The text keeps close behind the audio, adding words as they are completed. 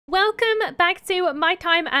Welcome back to my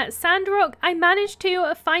time at Sandrock. I managed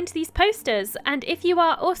to find these posters, and if you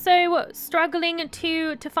are also struggling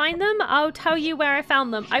to find them, I'll tell you where I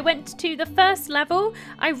found them. I went to the first level,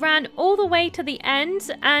 I ran all the way to the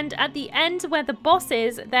end, and at the end where the boss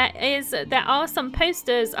is, there are some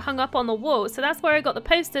posters hung up on the wall, so that's where I got the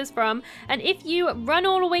posters from. And if you run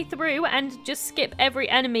all the way through and just skip every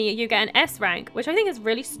enemy, you get an S rank, which I think is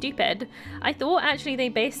really stupid. I thought actually they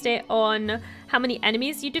based it on how many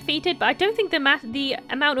enemies you defeated, but I don't think the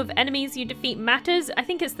amount of enemies you defeat matters. I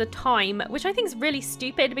think it's the time, which I think is really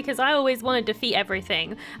stupid because I always want to defeat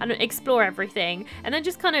everything and explore everything, and then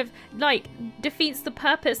just kind of like defeats the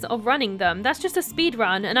purpose of running them. That's just a speed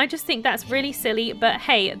run, and I just think that's really silly. But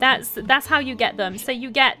hey, that's how you get them. So you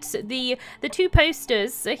get the two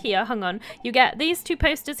posters here. Hang on, you get these two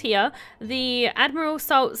posters here, the Admiral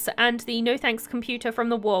Salts and the No Thanks Computer from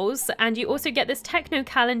the walls, and you also get this Techno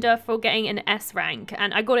Calendar for getting an S rank,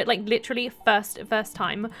 and I got it like literally first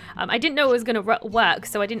time. I didn't know it was gonna work,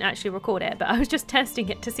 so I didn't actually record it, but I was just testing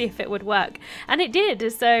it to see if it would work, and it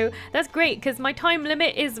did. So that's great because my time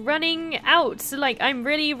limit is running out. Like, I'm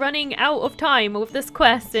really running out of time with this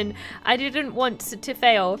quest, and I didn't want to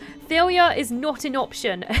fail. Failure is not an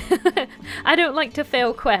option. I don't like to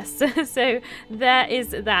fail quests. So there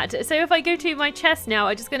is that. So if I go to my chest now,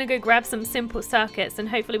 I'm just gonna go grab some simple circuits, and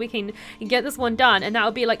hopefully we can get this one done, and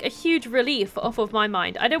that'll be like a huge relief off of my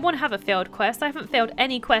mind. I don't want to have a failed quest. I haven't failed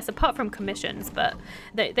any quests apart from commissions, but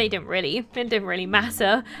it didn't really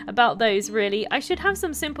matter about those, really. I should have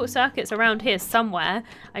some simple circuits around here somewhere.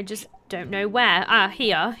 I just don't know where. Ah,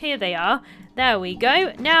 here they are. There we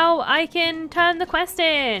go. Now I can turn the quest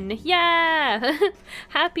in. Yeah.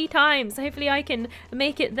 Happy times. Hopefully I can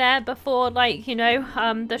make it there before, like, you know,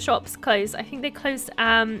 the shops close. I think they close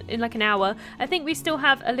in like an hour. I think we still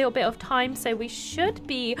have a little bit of time, so we should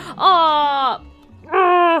be... Oh!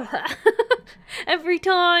 Every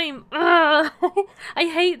time. I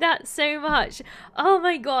hate that so much. Oh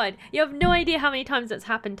my god, you have no idea how many times that's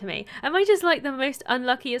happened to me. Am I just like the most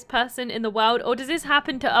unluckiest person in the world, or does this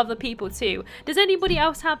happen to other people too? Does anybody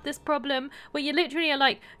else have this problem where you literally are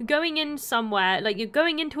like going in somewhere, like you're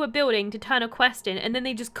going into a building to turn a quest in, and then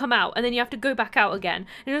they just come out and then you have to go back out again,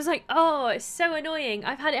 and it's like, oh, it's so annoying.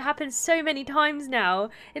 I've had it happen so many times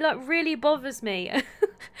now. It like really bothers me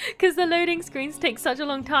because the loading screens take such a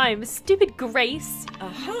long time. Stupid Grace.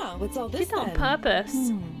 Aha, what's all this Did that on then?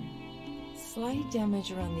 purpose. Slight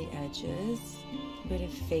damage around the edges, bit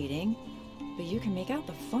of fading, but you can make out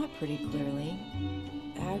the font pretty clearly.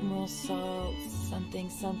 Admiral Salt,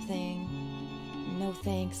 something, no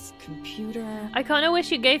thanks, computer. I kind of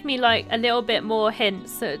wish you gave me like a little bit more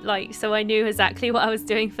hints, so I knew exactly what I was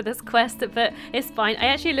doing for this quest, but it's fine. I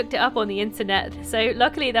actually looked it up on the internet, so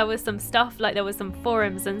luckily there was some stuff, like there was some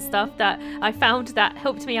forums and stuff that I found that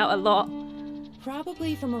helped me out a lot.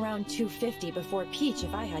 Probably from around 250 before Peach,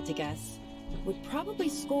 if I had to guess. Would probably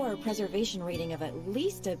score a preservation rating of at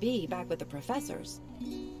least a B back with the professors.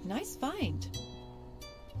 Nice find.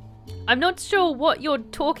 I'm not sure what you're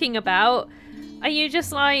talking about. Are you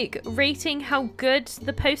just like rating how good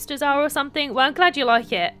the posters are or something? Well, I'm glad you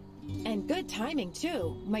like it. And good timing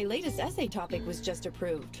too. My latest essay topic was just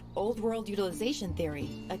approved. Old World Utilization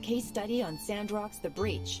Theory, a case study on Sandrock's The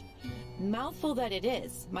Breach. Mouthful that it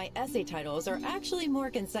is, my essay titles are actually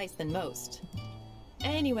more concise than most.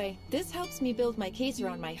 Anyway, this helps me build my case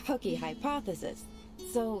around my hooky hypothesis.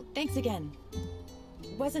 So, thanks again.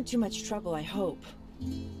 Wasn't too much trouble, I hope.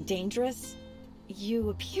 Dangerous? You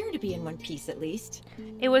appear to be in one piece, at least.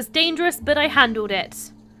 It was dangerous, but I handled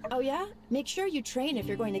it. Oh yeah? Make sure you train if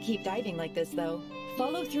you're going to keep diving like this, though.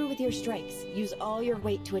 Follow through with your strikes. Use all your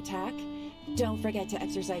weight to attack. Don't forget to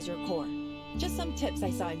exercise your core. Just some tips I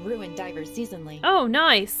saw in Ruined Divers seasonally. Oh,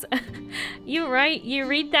 nice. You're right. You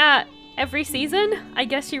read that every season? I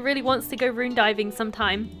guess she really wants to go rune diving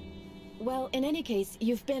sometime. Well, in any case,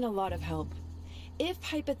 you've been a lot of help. If,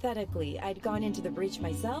 hypothetically, I'd gone into the breach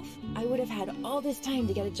myself, I would have had all this time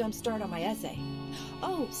to get a jump start on my essay.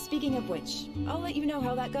 Oh, speaking of which, I'll let you know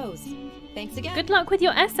how that goes. Thanks again. Good luck with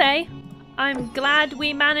your essay. I'm glad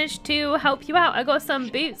we managed to help you out. I got some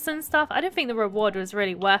boots and stuff. I don't think the reward was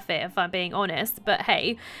really worth it, if I'm being honest. But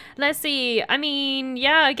hey, let's see. I mean,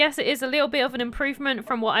 yeah, I guess it is a little bit of an improvement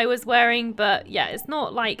from what I was wearing. But yeah, it's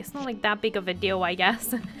not like that big of a deal, I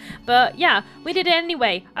guess. But yeah, we did it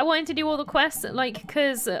anyway. I wanted to do all the quests, like,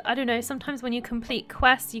 because I don't know, sometimes when you complete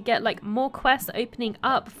quests, you get like more quests opening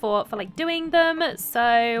up for like doing them.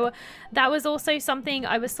 So that was also something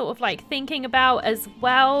I was sort of like thinking about as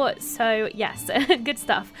well. So So yes, good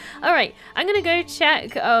stuff. All right, I'm gonna go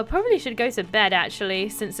check. Probably should go to bed actually,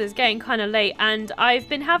 since it's getting kind of late, and I've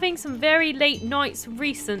been having some very late nights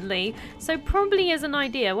recently. So probably is an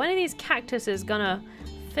idea. When are these cactuses gonna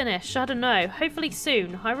finish? I don't know. Hopefully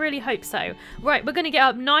soon. I really hope so. Right, we're gonna get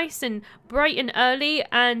up nice and bright and early,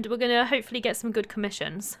 and we're gonna hopefully get some good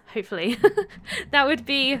commissions. Hopefully, that would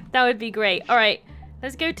be great. All right,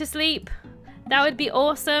 let's go to sleep. That would be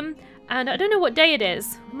awesome. And I don't know what day it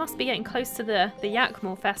is. We must be getting close to the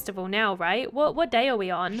Yakmor festival now, right? What day are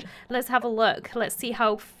we on? Let's have a look. Let's see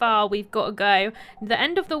how far we've got to go. The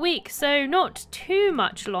end of the week, so not too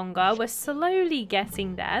much longer. We're slowly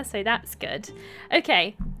getting there, so that's good.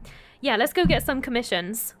 Okay, yeah, let's go get some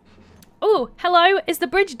commissions. Oh, hello, is the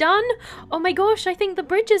bridge done? Oh my gosh, I think the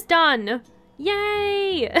bridge is done.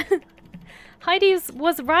 Yay! Heidi's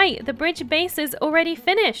was right. The bridge base is already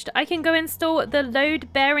finished. I can go install the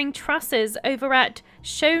load-bearing trusses over at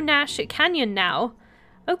Shonash Canyon now.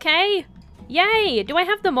 Okay. Yay. Do I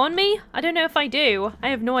have them on me? I don't know if I do. I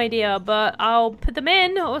have no idea, but I'll put them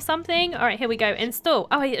in or something. All right, here we go. Install.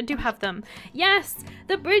 Oh, I do have them. Yes.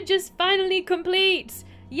 The bridge is finally complete.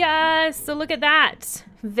 Yes. So look at that.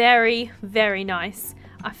 Very, very nice.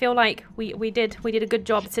 I feel like we did a good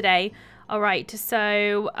job today. All right,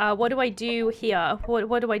 so what do I do here?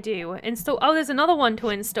 What do I do? Install. Oh, there's another one to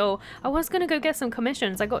install. I was gonna go get some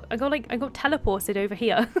commissions. I got teleported over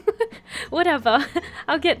here. Whatever.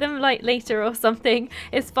 I'll get them like later or something.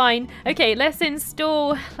 It's fine. Okay, let's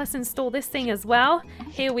install this thing as well.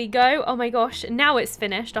 Here we go. Oh my gosh, now it's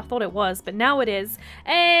finished. I thought it was, but now it is.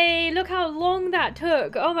 Hey, look how long that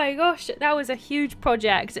took. Oh my gosh, that was a huge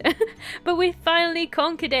project. But we finally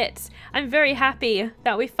conquered it. I'm very happy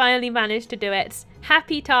that we finally managed to do it.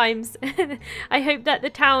 Happy times. I hope that the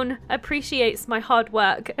town appreciates my hard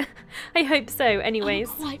work. I hope so anyways.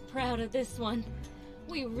 I'm quite proud of this one.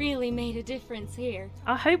 We really made a difference here.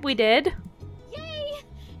 I hope we did. Yay!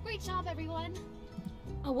 Great job, everyone.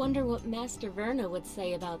 I wonder what Master Verna would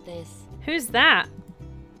say about this. Who's that?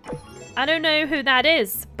 I don't know who that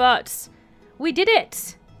is, but we did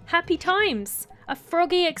it. Happy times. A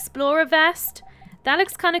froggy explorer vest. That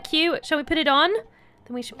looks kind of cute. Shall we put it on?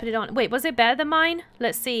 Then we should put it on. Wait, was it better than mine?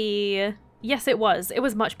 Let's see. Yes, it was. It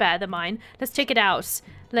was much better than mine. Let's check it out.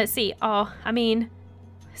 Let's see. Oh, I mean,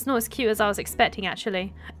 it's not as cute as I was expecting,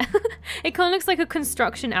 actually. It kind of looks like a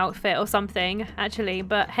construction outfit or something, actually.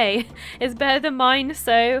 But hey, it's better than mine,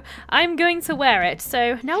 so I'm going to wear it.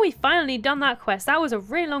 So now we've finally done that quest. That was a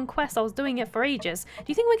really long quest. I was doing it for ages. Do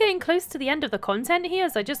you think we're getting close to the end of the content here?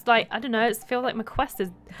 So I just like, I don't know, I feel like my quests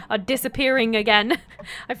are disappearing again.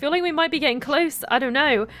 I feel like we might be getting close. I don't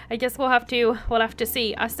know. I guess we'll have to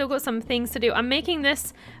see. I still got some things to do. I'm making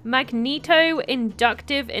this magneto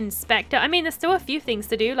inductive inspector. I mean, there's still a few things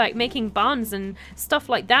to do, like making barns and stuff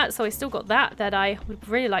like that. So I still got that I would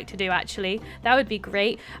really like to do, actually. That would be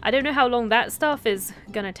great. I don't know how long that stuff is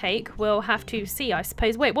gonna take. We'll have to see, I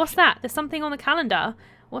suppose. Wait, what's that? There's something on the calendar.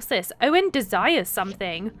 What's this? Owen desires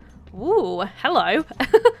something. Ooh, hello.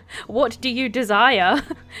 What do you desire?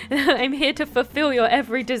 I'm here to fulfill your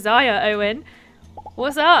every desire, Owen.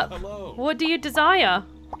 What's up? Hello. What do you desire?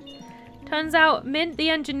 Turns out Mint the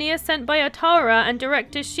engineer sent by Atara and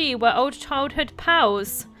Director Shi were old childhood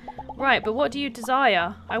pals. Right, but what do you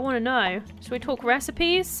desire? I want to know. Should we talk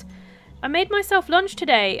recipes? I made myself lunch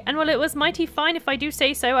today, and while it was mighty fine if I do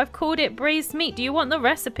say so, I've called it braised meat. Do you want the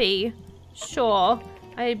recipe? Sure.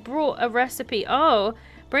 I brought a recipe. Oh,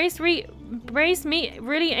 braised meat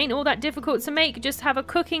really ain't all that difficult to make. Just have a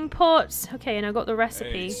cooking pot. Okay, and I got the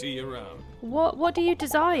recipe. Hey, see you around. What do you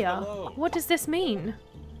desire? Hello. What does this mean?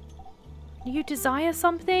 Do you desire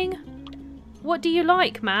something? What do you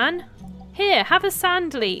like, man? Here, have a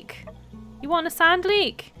sand leak. You want a sand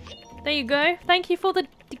leak? There you go. Thank you for the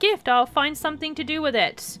gift. I'll find something to do with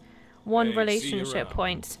it. One Hey, relationship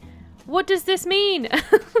point. What does this mean?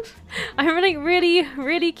 I'm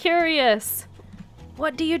really curious.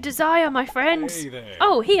 What do you desire, my friend? Hey there.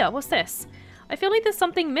 Oh, here. What's this? I feel like there's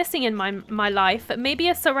something missing in my life. Maybe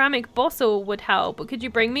a ceramic bottle would help. Could you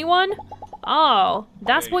bring me one? Oh,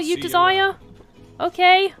 that's Hey, what you see you desire? around.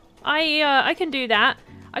 Okay. I can do that.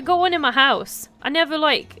 I got one in my house. I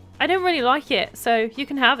don't really like it, so you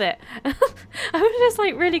can have it. I was just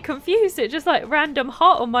like really confused. It just like random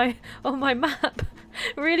hot on my map.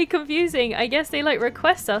 Really confusing. I guess they like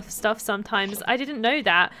request stuff sometimes. I didn't know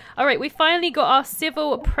that. All right, we finally got our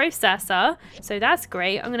civil processor, so that's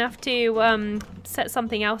great. I'm gonna have to set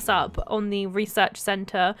something else up on the research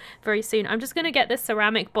center very soon. I'm just gonna get this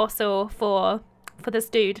ceramic bottle for this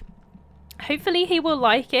dude. Hopefully he will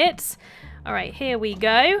like it. All right, here we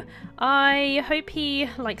go. I hope he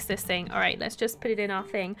likes this thing. All right, let's just put it in our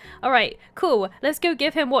thing. All right, cool. Let's go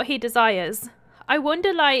give him what he desires. I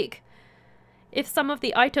wonder, like, if some of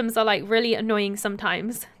the items are like really annoying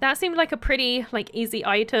sometimes. That seemed like a pretty like easy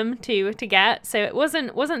item to get, so it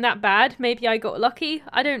wasn't that bad. Maybe I got lucky,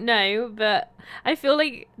 I don't know, but I feel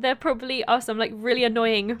like there probably are some like really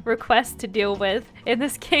annoying requests to deal with in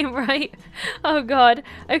this game, right? Oh god.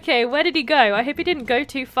 Okay, where did he go? I hope he didn't go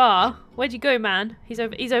too far. Where'd you go, man? He's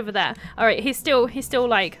over there. All right, he's still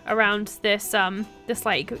like around this this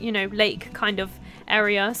like, you know, lake kind of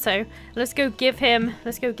area, so let's go give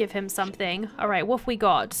him something. All right, what have we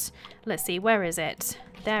got? Let's see, where is it?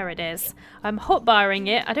 There it is. I'm hotbarring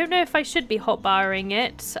it. I don't know if I should be hotbarring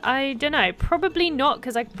it. I don't know, probably not,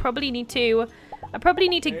 because I probably need to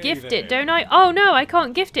gift it, don't I? Oh no, I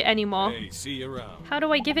can't gift it anymore. Hey, see you around. How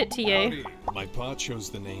do I give it to you? Howdy. My pa chose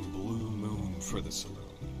the name Blue Moon for the saloon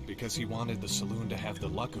because he wanted the saloon to have the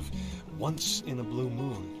luck of once in a blue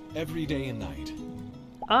moon every day and night.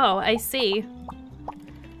 Oh, I see.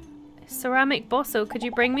 Ceramic bottle, could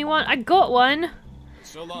you bring me one? I got one.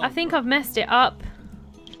 So long, I think I've messed it up.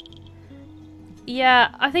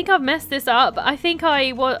 Yeah, I think I've messed this up. I think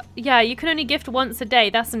yeah, you can only gift once a day.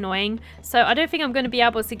 That's annoying. So I don't think I'm going to be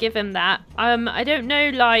able to give him that. I don't know,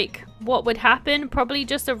 like, what would happen. Probably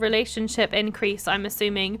just a relationship increase, I'm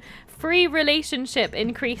assuming. Free relationship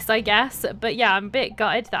increase, I guess. But yeah, I'm a bit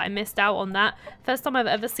gutted that I missed out on that. First time I've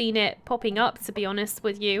ever seen it popping up, to be honest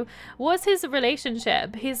with you. What's his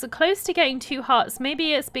relationship? He's close to getting 2 hearts.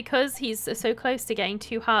 Maybe it's because he's so close to getting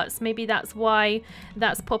 2 hearts. Maybe that's why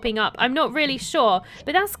that's popping up. I'm not really sure,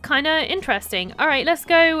 but that's kind of interesting. All right, let's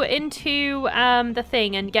go into the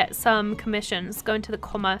thing and get some commissions. Go into the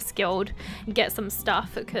Commerce Guild and get some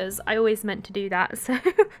stuff, because I always meant to do that. So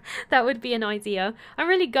that would be an idea. I'm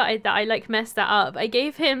really gutted that I like messed that up. I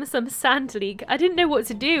gave him some sand leak. I didn't know what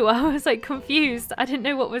to do. I was like confused. I didn't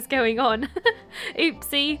know what was going on.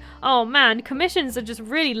 Oopsie. Oh man, commissions are just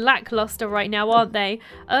really lackluster right now, aren't they?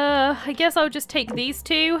 I guess I'll just take these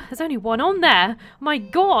 2. There's only 1 on there. My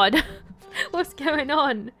god. What's going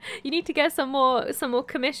on? You need to get some more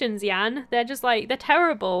commissions, Jan. They're just like, they're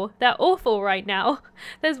terrible. They're awful right now.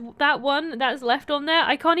 There's that one that's left on there.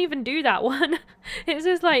 I can't even do that one. It's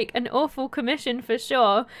just like an awful commission for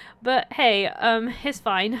sure. But hey, it's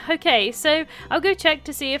fine. Okay, so I'll go check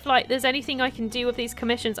to see if like there's anything I can do with these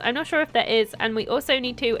commissions. I'm not sure if there is, and we also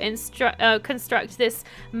need to construct this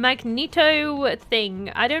magneto thing.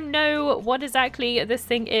 I don't know what exactly this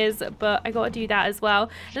thing is, but I gotta do that as well.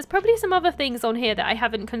 There's probably some other things on here that I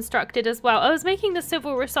haven't constructed as well. I was making the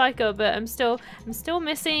civil recycler, but I'm still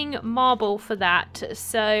missing marble for that,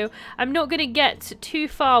 so I'm not gonna get too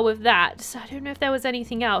far with that. I don't know if there was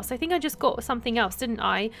anything else. I think I just got something else, didn't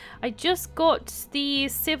I? I just got the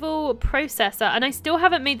civil processor, and I still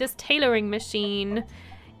haven't made this tailoring machine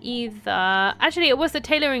either. Actually, it was the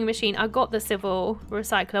tailoring machine. I got the civil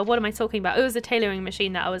recycler. What am I talking about? It was the tailoring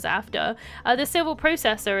machine that I was after. The civil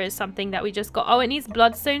processor is something that we just got. Oh, it needs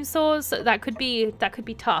bloodstone saws. That could be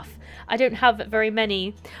tough. I don't have very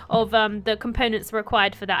many of the components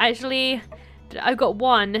required for that. Actually, I got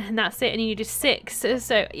 1 and that's it, and you needed 6.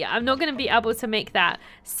 So yeah, I'm not going to be able to make that,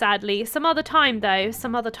 sadly. Some other time though,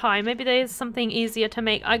 some other time. Maybe there's something easier to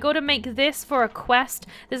make. I got to make this for a quest.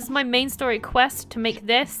 This is my main story quest, to make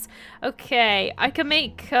this. Okay, I can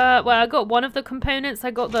make, well, I got 1 of the components.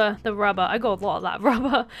 I got the rubber. I got a lot of that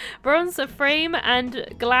rubber. Bronze frame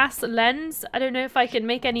and glass lens. I don't know if I can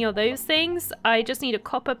make any of those things. I just need a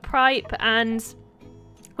copper pipe, and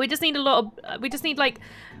we just need a lot of, we just need like,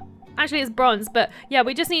 actually it's bronze, but yeah,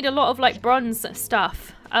 we just need a lot of like bronze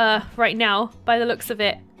stuff right now by the looks of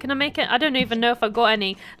it. Can I make it? I don't even know if I got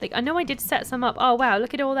any. Like, I know I did set some up. Oh wow,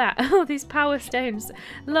 look at all that. Oh, these power stones.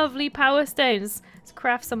 Lovely power stones. Let's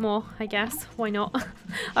craft some more, I guess. Why not?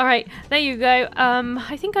 All right, there you go.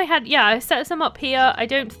 I think I had, yeah, I set some up here. I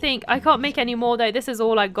can't make any more though. This is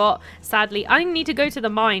all I got, sadly. I need to go to the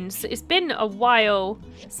mines. It's been a while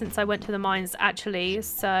since I went to the mines actually.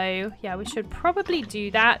 So yeah, we should probably do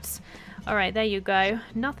that. All right, there you go.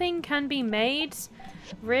 Nothing can be made.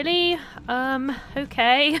 Really?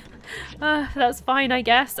 Okay. That's fine, I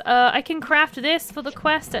guess. I can craft this for the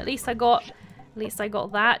quest. At least I got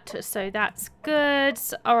that, so that's good.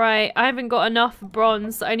 All right, I haven't got enough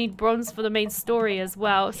bronze. I need bronze for the main story as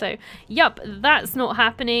well. So, yup, that's not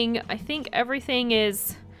happening. I think everything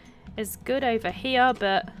is good over here,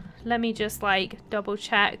 but let me just like double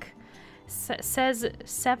check. Says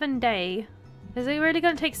 7 day. Is it really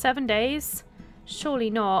going to take 7 days? Surely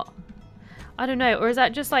not. I don't know. Or is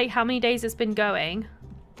that just like how many days it's been going?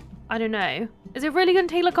 I don't know. Is it really going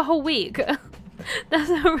to take like a whole week? That's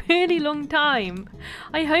a really long time.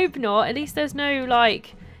 I hope not. At least there's no,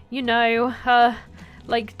 like, you know,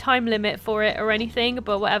 like time limit for it or anything,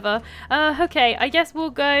 but whatever. Okay, I guess we'll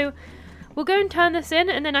go and turn this in,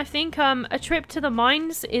 and then I think a trip to the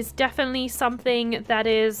mines is definitely something that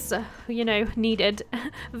is, you know, needed.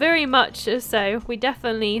 Very much so. We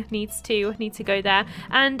definitely need to go there.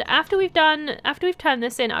 And after we've turned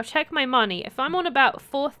this in, I'll check my money. If I'm on about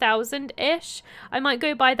 4,000-ish, I might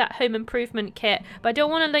go buy that home improvement kit, but I don't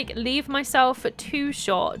want to like leave myself too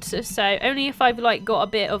short. So only if I've like got a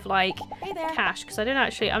bit of like cash, because I don't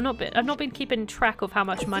actually, I've not been keeping track of how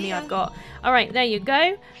much money I've got. All right, there you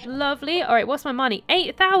go. Lovely. All right, what's my money?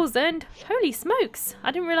 8,000. Holy smokes.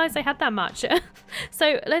 I didn't realize I had that much.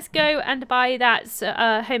 So let's go and buy that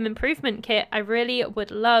home improvement kit. I really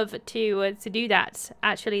would love to do that.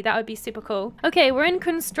 Actually, that would be super cool. Okay, we're in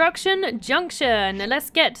Construction Junction.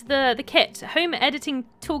 Let's get the kit. Home editing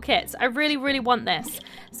toolkits. I really want this.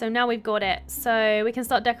 So now we've got it. So we can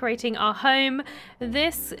start decorating our home.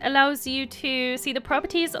 This allows you to see the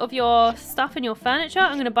properties of your stuff and your furniture.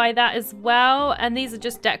 I'm going to buy that as well. And these are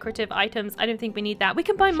just decorative items. I don't think we need that. We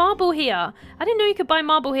can buy marble here. I didn't know you could buy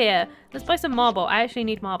marble here. Let's buy some marble. I actually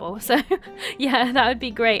need marble. So yeah, that would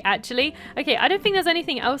be great actually. Okay, I don't think there's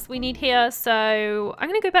anything else we need here. So I'm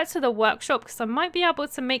going to go back to the workshop because I might be able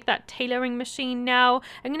to make that tailoring machine now.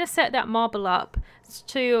 I'm going to set that marble up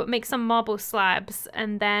to make some marble slabs,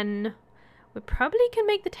 and then we probably can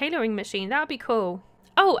make the tailoring machine. That would be cool.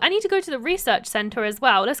 Oh, I need to go to the research center as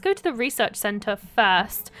well. Let's go to the research center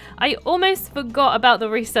first. I almost forgot about the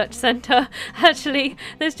research center. Actually,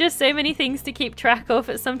 there's just so many things to keep track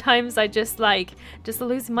of. Sometimes I just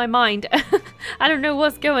lose my mind. I don't know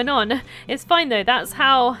what's going on. It's fine though. That's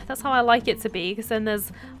how I like it to be, because then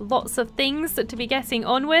there's lots of things to be getting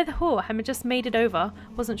on with. Oh, I just made it over.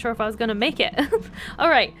 Wasn't sure if I was gonna make it. All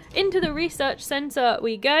right, into the research center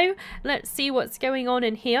we go. Let's see what's going on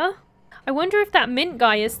in here. I wonder if that mint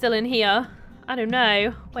guy is still in here. I don't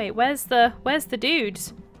know. Wait, where's the dude?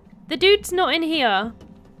 The dude's not in here.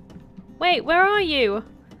 Wait, where are you?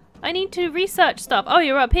 I need to research stuff. Oh,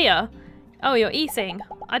 you're up here. Oh, you're eating.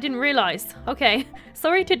 I didn't realize. Okay.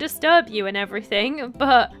 Sorry to disturb you and everything,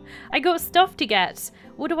 but I got stuff to get.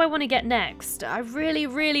 What do I want to get next? I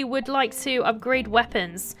really would like to upgrade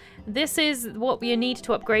weapons. This is what we need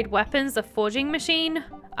to upgrade weapons, a forging machine.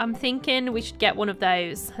 I'm thinking we should get one of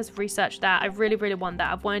those. Let's research that. I really want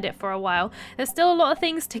that. I've wanted it for a while. There's still a lot of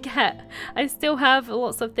things to get. I still have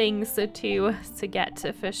lots of things to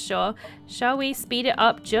get for sure. Shall we speed it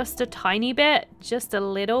up just a tiny bit? Just a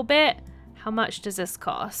little bit? How much does this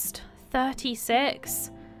cost?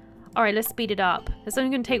 36? Alright, let's speed it up. It's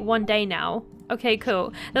only going to take 1 day now. Okay,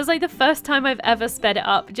 cool. That's like the first time I've ever sped it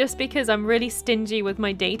up, just because I'm really stingy with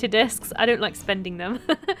my data discs. I don't like spending them.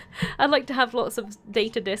 I like to have lots of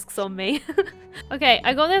data discs on me. Okay,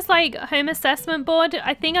 I got this like home assessment board.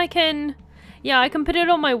 I think I can put it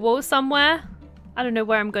on my wall somewhere. I don't know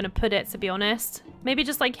where I'm going to put it, to be honest. Maybe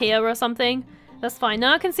just like here or something. That's fine.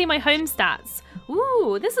 Now I can see my home stats.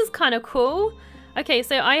 Ooh, this is kind of cool. Okay,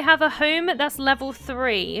 so I have a home that's level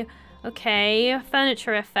 3. Okay,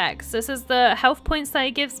 furniture effects. This is the health points that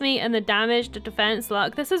it gives me and the damage, the defense,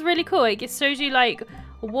 luck. This is really cool. It shows you like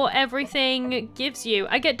what everything gives you.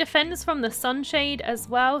 I get defense from the sunshade as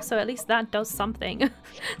well, so at least that does something.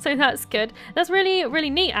 So that's good. That's really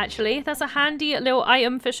neat actually. That's a handy little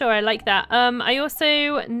item for sure. I like that. I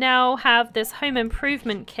also now have this home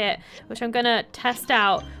improvement kit, which I'm gonna test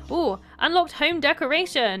out. Ooh, unlocked home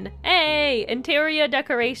decoration. Hey, interior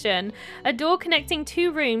decoration. A door connecting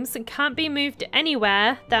 2 rooms can't be moved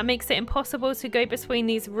anywhere. That makes it impossible to go between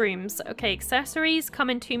these rooms. Okay, accessories come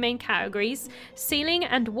in 2 main categories: ceiling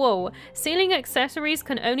and wall. Ceiling accessories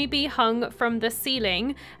can only be hung from the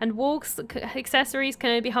ceiling, and wall accessories can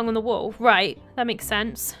only be hung on the wall. Right, that makes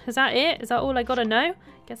sense. Is that it? Is that all I gotta know?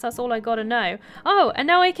 Guess that's all I gotta know. Oh, and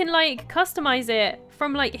now I can like customize it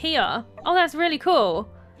from like here. Oh, that's really cool.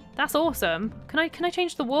 That's awesome. Can I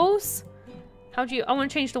change the walls? How do you... I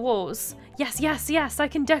want to change the walls. Yes, I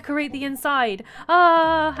can decorate the inside.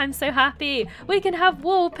 Ah, I'm so happy. We can have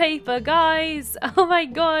wallpaper, guys. Oh my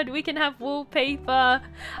god, we can have wallpaper.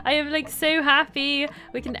 I am like so happy.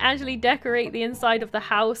 We can actually decorate the inside of the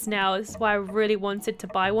house now. This is why I really wanted to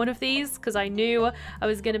buy one of these, because I knew I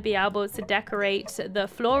was going to be able to decorate the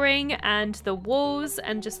flooring and the walls,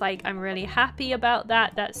 and just like I'm really happy about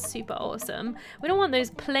that. That's super awesome. We don't want those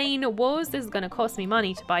plain walls. This is going to cost me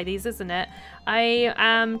money to buy these, isn't it? I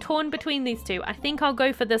am torn between these two. I think I'll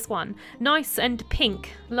go for this one. Nice and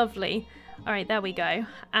pink. Lovely. All right, there we go.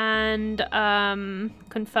 And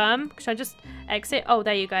confirm. Should I just exit? Oh,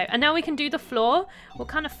 there you go. And now we can do the floor. What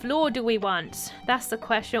kind of floor do we want? That's the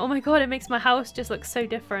question. Oh my god, it makes my house just look so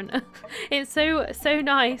different. It's so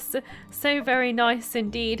nice. So very nice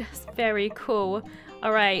indeed. It's very cool.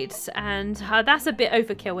 All right, and that's a bit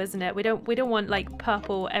overkill, isn't it? We don't want like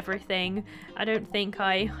purple everything. I don't think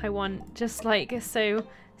I want just like so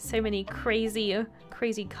many crazy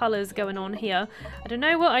colors going on here. I don't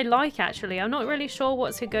know what I like actually. I'm not really sure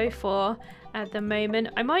what to go for at the moment.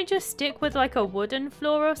 I might just stick with like a wooden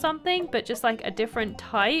floor or something, but just like a different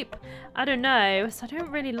type. I don't know. So I don't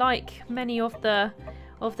really like many of the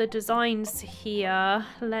designs here.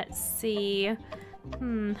 Let's see.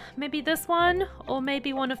 Maybe this one or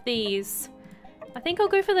maybe one of these. I think I'll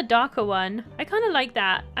go for the darker one. I kind of like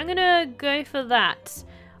that. I'm gonna go for that.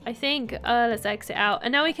 I think, let's exit out.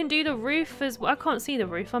 And now we can do the roof as well. I can't see the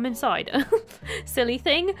roof, I'm inside. Silly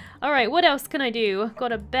thing. All right, what else can I do?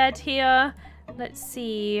 Got a bed here. Let's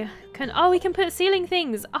see. Oh, we can put ceiling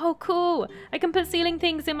things. Oh, cool. I can put ceiling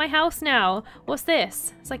things in my house now. What's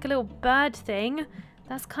this? It's like a little bird thing.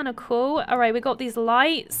 That's kind of cool. All right, we got these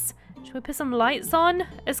lights. Should we put some lights on?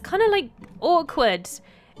 It's kind of like awkward.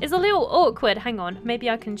 It's a little awkward. Hang on. Maybe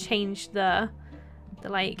I can change the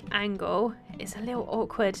like angle. It's a little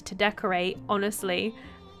awkward to decorate, honestly.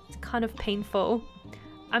 It's kind of painful.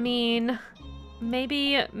 I mean,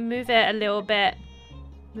 maybe move it a little bit.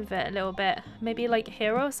 Move it a little bit. Maybe like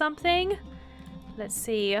here or something. Let's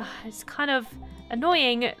see. It's kind of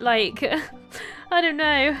annoying. Like, I don't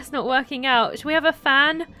know. It's not working out. Should we have a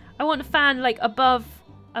fan? I want a fan like above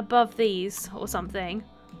these or something.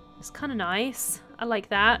 It's kind of nice. I like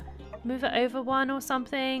that. Move it over one or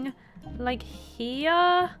something. Like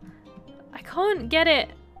here. I can't get it.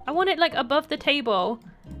 I want it like above the table.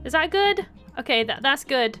 Is that good? Okay, that's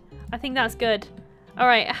good. I think that's good. All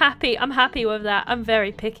right, happy. I'm happy with that. I'm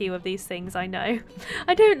very picky with these things, I know.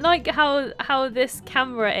 I don't like how this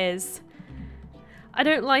camera is. I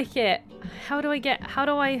don't like it. How do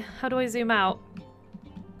I zoom out?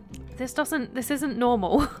 This isn't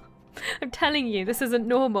normal. I'm telling you, this isn't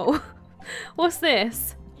normal. What's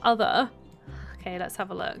this? Other. Okay, let's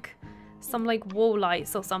have a look. Some like wall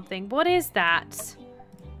lights or something. What is that?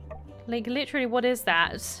 Like literally, what is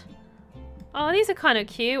that? Oh, these are kind of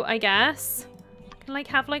cute, I guess. Can like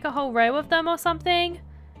have like a whole row of them or something.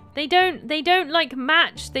 They don't like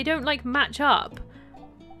match. They don't like match up.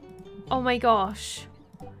 Oh my gosh.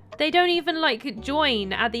 They don't even like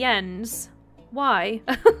join at the ends. Why?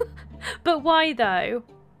 But why though?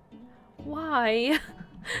 Why?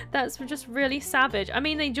 That's just really savage. I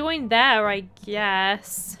mean, they join there, I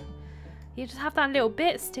guess. You just have that little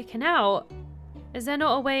bit sticking out. Is there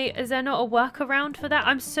not a way, is there not a workaround for that?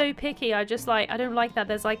 I'm so picky. I don't like that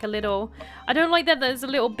there's like a little, I don't like that there's a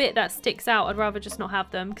little bit that sticks out. I'd rather just not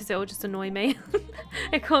have them because it will just annoy me.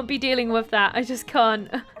 I can't be dealing with that. I just can't.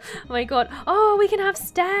 Oh my god. Oh, we can have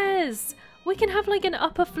stairs. We can have like an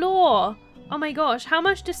upper floor. Oh my gosh. How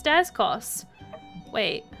much do stairs cost?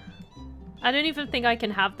 Wait. I don't even think I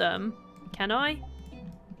can have them. Can I?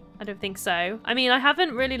 I don't think so. I mean, I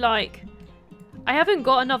haven't really like, I haven't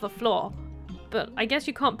got another floor. But I guess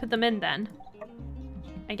you can't put them in then.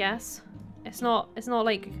 I guess. It's not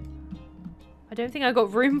like, I don't think I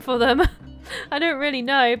got room for them. I don't really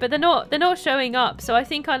know, but they're not showing up. So I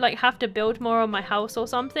think I like have to build more on my house or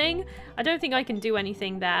something. I don't think I can do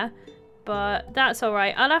anything there, but that's all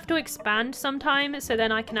right. I'll have to expand sometime so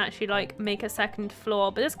then I can actually like make a second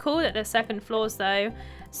floor. But it's cool that there's second floors though.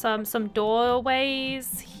 Some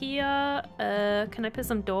doorways here. Can I put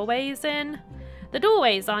some doorways in? The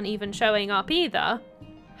doorways aren't even showing up either.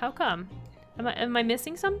 How come? Am I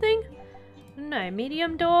missing something? No,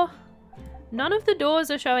 medium door. None of the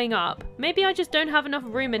doors are showing up. Maybe I just don't have enough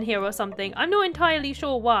room in here or something. I'm not entirely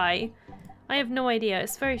sure why. I have no idea.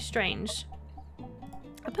 It's very strange.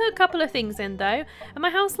 I put a couple of things in though, and my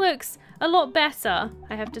house looks a lot better,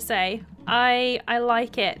 I have to say. I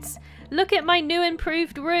like it. Look at my new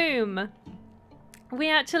improved room. We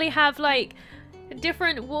actually have like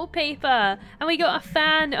different wallpaper and we got a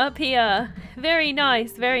fan up here. Very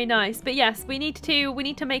nice, very nice. But yes, we need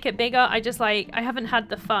to make it bigger. I haven't had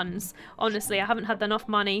the funds, honestly. I haven't had enough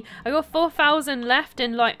money. I got 4,000 left,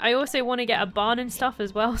 and like I also want to get a barn and stuff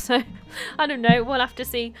as well, so I don't know, we'll have to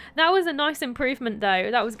see. That was a nice improvement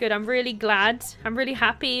though. That was good. I'm really glad. I'm really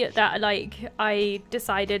happy that like I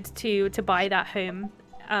decided to buy that home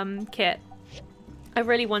kit. I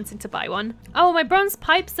really wanted to buy one. Oh, my bronze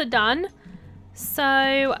pipes are done. So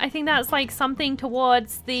I think that's like something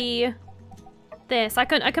towards this. I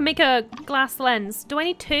can make a glass lens. Do I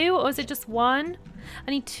need two or is it just one?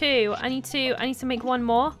 I need two. I need to make one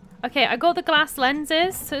more. Okay, I got the glass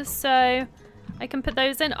lenses, so I can put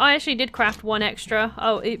those in. I actually did craft one extra.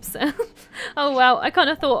 Oh, oops. Oh, well, I kind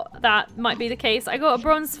of thought that might be the case. I got a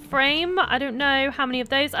bronze frame. I don't know how many of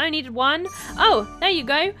those. I needed one. Oh, there you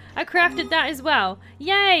go. I crafted that as well.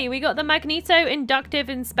 Yay, we got the Magneto Inductive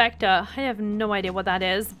Inspector. I have no idea what that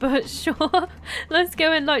is, but sure. Let's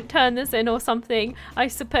go and like turn this in or something, I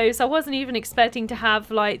suppose. I wasn't even expecting to have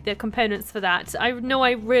like the components for that. I know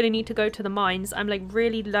I really need to go to the mines. I'm like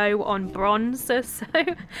really low on bronze, so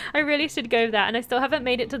I really should go there. And I still haven't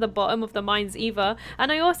made it to the bottom of the mines either.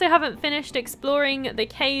 And I also haven't finished exploring the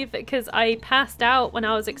cave because I passed out when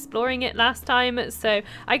I was exploring it last time. So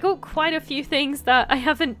I got quite a few things that I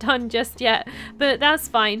haven't done just yet, but that's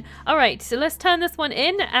fine. All right, so let's turn this one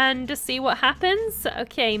in and just see what happens.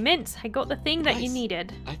 Okay, Mint, I got the thing that you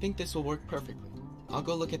needed. I think this will work perfectly. I'll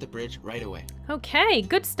go look at the bridge right away. Okay,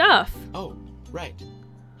 good stuff. Oh, right.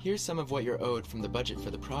 Here's some of what you're owed from the budget for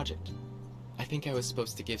the project. I think I was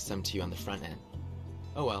supposed to give some to you on the front end.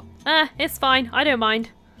 Oh well. It's fine. I don't mind.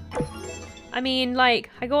 I mean, like,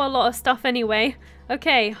 I got a lot of stuff anyway.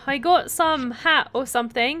 Okay, I got some hat or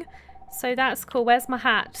something. So that's cool. Where's my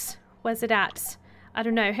hat? Where's it at? I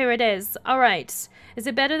don't know. Here it is. Alright. Is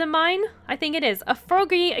it better than mine? I think it is. A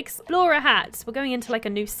Froggy Explorer hat. We're going into like a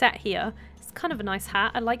new set here. Kind of a nice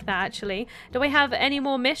hat. I like that actually. Do I have any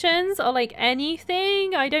more missions or like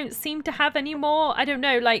anything? I don't seem to have any more. I don't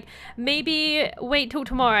know, like maybe wait till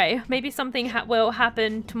tomorrow. Maybe something will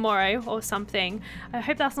happen tomorrow or something. I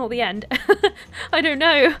hope that's not the end. I don't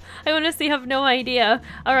know. I honestly have no idea.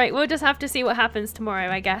 All right, we'll just have to see what happens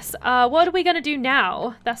tomorrow, I guess. What are we gonna do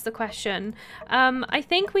now? That's the question. I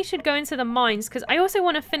think we should go into the mines because I also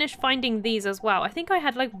want to finish finding these as well. I think I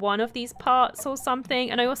had like one of these parts or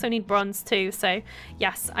something, and I also need bronze too. So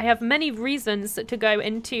yes, I have many reasons to go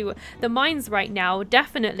into the mines right now,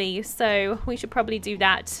 definitely. So we should probably do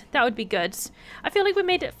that. That would be good. I feel like we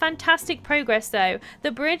made fantastic progress though. The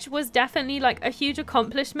bridge was definitely like a huge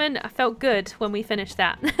accomplishment. I felt good when we finished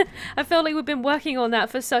that. I feel like we've been working on that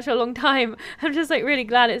for such a long time. I'm just like really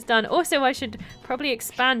glad it's done. Also, I should probably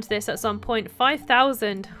expand this at some point.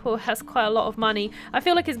 5,000. Oh, that's quite a lot of money. I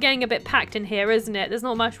feel like it's getting a bit packed in here, isn't it? There's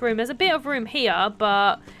not much room. There's a bit of room here,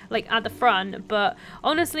 but like at the front, but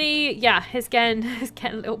honestly, yeah, it's getting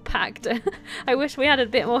a little packed. I wish we had a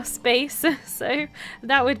bit more space, so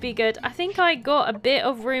that would be good. I think I got a bit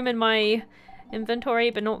of room in my inventory,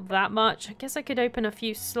 but not that much. I guess I could open a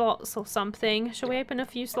few slots or something. Shall we open a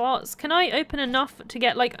few slots? Can I open enough to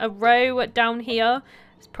get like a row down here?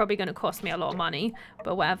 It's probably going to cost me a lot of money,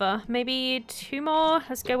 but whatever. Maybe 2 more.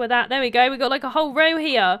 Let's go with that. There we go. We got like a whole row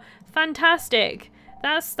here. Fantastic.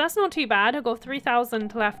 That's not too bad. I've got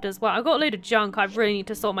 3,000 left as well. I've got a load of junk. I really need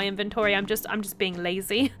to sort my inventory. I'm just being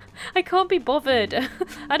lazy. I can't be bothered.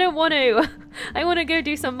 I don't want to. I want to go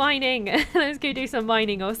do some mining. Let's go do some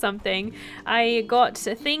mining or something. I got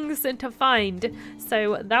things to find,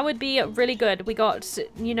 so that would be really good. We got,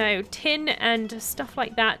 you know, tin and stuff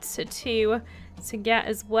like that to get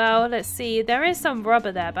as well. Let's see. There is some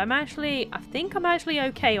rubber there, but I think I'm actually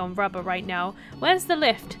okay on rubber right now. Where's the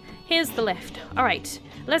lift? Here's the lift. All right,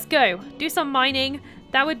 let's go. Do some mining.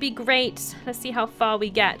 That would be great. Let's see how far we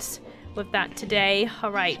get with that today. All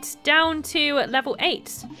right, down to level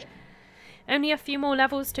 8. Only a few more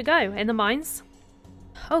levels to go in the mines.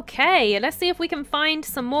 Okay, let's see if we can find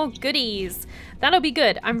some more goodies. That'll be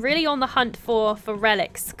good. I'm really on the hunt for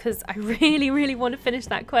relics because I really want to finish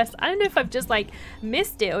that quest. I don't know if I've just like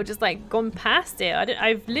missed it or just like gone past it.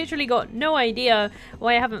 I've literally got no idea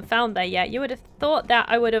why I haven't found that yet. You would have thought that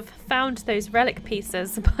I would have found those relic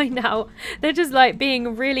pieces by now. They're just like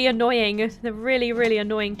being really annoying. They're really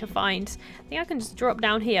annoying to find. I think I can just drop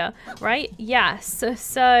down here, right? Yes.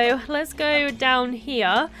 So let's go down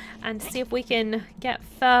here and see if we can get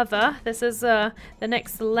further. This is the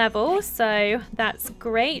next level, so that's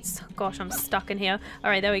great. Gosh, I'm stuck in here. All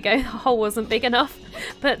right, there we go. The hole wasn't big enough,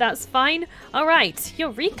 but that's fine. All right,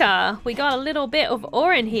 Eureka. We got a little bit of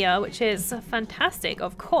ore in here, which is fantastic,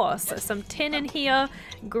 of course. Some tin in here.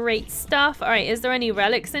 Great stuff. All right, is there any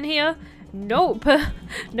relics in here? Nope,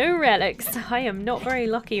 no relics. I am not very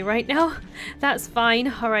lucky right now. That's fine.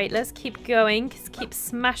 All right, let's keep going. Let's keep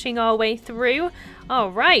smashing our way through. All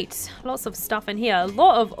right, lots of stuff in here. A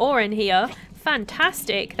lot of ore in here.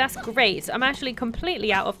 Fantastic. That's great. I'm actually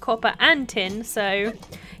completely out of copper and tin, so,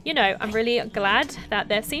 you know, I'm really glad that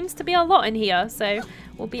there seems to be a lot in here. So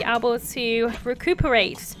we'll be able to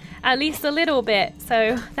recuperate at least a little bit,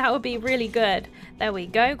 so that would be really good. There we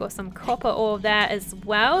go. Got some copper ore there as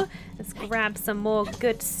well. Let's grab some more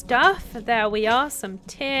good stuff. There we are. Some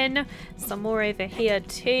tin. Some more over here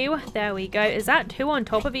too. There we go. Is that two on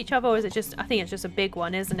top of each other, or is it just... I think it's just a big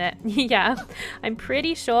one, isn't it? Yeah, I'm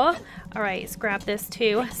pretty sure. All right, let's grab this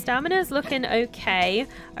too. Stamina's looking okay.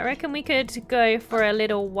 I reckon we could go for a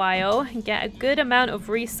little while and get a good amount of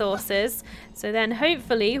resources. So then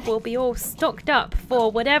hopefully we'll be all stocked up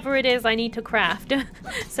for whatever it is I need to craft.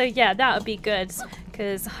 So yeah, that would be good,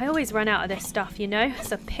 because I always run out of this stuff, you know?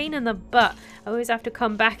 It's a pain in the butt. I always have to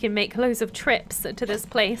come back and make loads of trips to this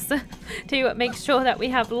place to make sure that we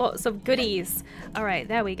have lots of goodies. All right,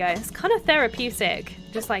 there we go. It's kind of therapeutic,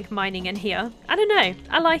 just like mining in here. I don't know.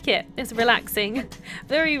 I like it. It's relaxing.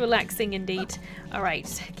 Very relaxing indeed. All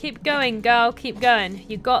right, keep going, girl. Keep going.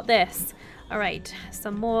 You got this. All right,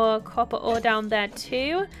 some more copper ore down there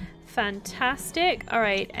too. Fantastic. All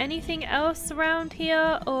right, anything else around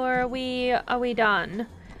here, or are we done?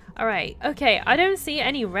 All right, okay, I don't see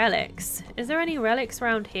any relics. Is there any relics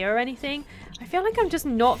around here or anything? I feel like I'm just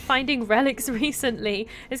not finding relics recently.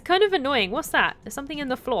 It's kind of annoying. What's that? There's something in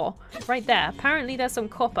the floor right there. Apparently there's some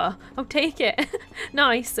copper. I'll take it.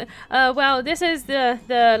 Nice. Well, this is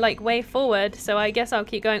the like way forward, so I guess I'll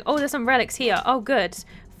keep going. Oh, there's some relics here. Oh, good.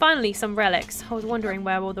 Finally some relics. I was wondering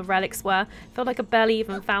where all the relics were. Felt like I barely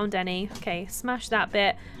even found any. Okay, smash that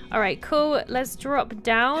bit. Alright, cool. Let's drop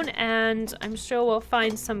down, and I'm sure we'll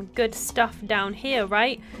find some good stuff down here,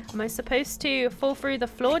 right? Am I supposed to fall through the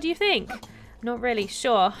floor, do you think? Not really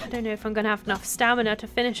sure. I don't know if I'm gonna have enough stamina to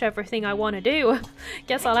finish everything I want to do.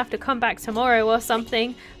 Guess I'll have to come back tomorrow or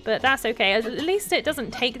something, but that's okay. At least it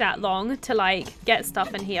doesn't take that long to like get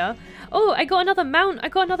stuff in here. Oh, I got another mount. I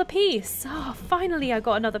got another piece. Oh, finally I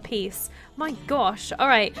got another piece. My gosh. All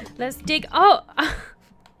right, let's dig. Oh,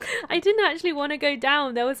 I didn't actually want to go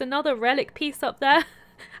down. There was another relic piece up there.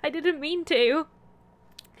 I didn't mean to.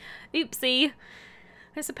 Oopsie.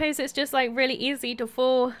 I suppose it's just like really easy to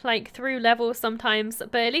fall like through levels sometimes,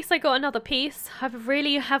 but at least I got another piece. I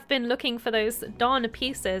really have been looking for those darn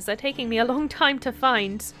pieces. They're taking me a long time to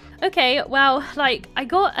find. Okay, well, like I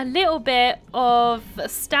got a little bit of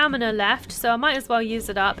stamina left, so I might as well use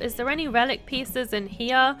it up. Is there any relic pieces in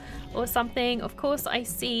here or something? Of course I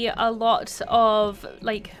see a lot of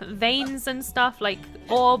like veins and stuff like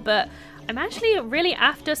ore, but I'm actually really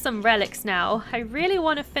after some relics now. I really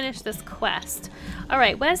want to finish this quest.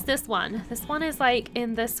 Alright, where's this one? This one is like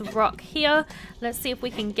in this rock here. Let's see if we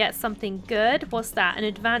can get something good. What's that? An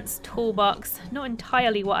advanced toolbox. Not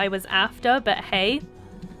entirely what I was after, but hey,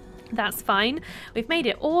 that's fine. We've made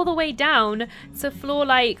it all the way down to floor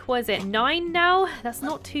like, was it 9 now? That's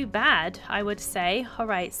not too bad, I would say.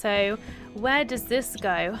 Alright, so where does this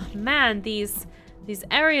go? Man, these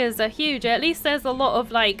areas are huge. At least there's a lot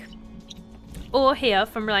of like ore here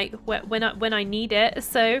from like when I need it,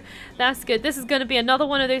 so that's good. This is going to be another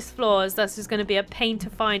one of those floors that's just going to be a pain to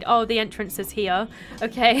find. Oh, the entrance is here.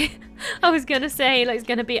 Okay. I was going to say like it's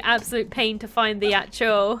going to be absolute pain to find the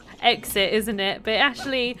actual exit, isn't it? But it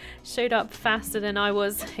actually showed up faster than I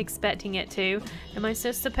was expecting it to. Am I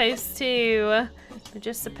just supposed to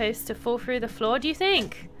fall through the floor, do you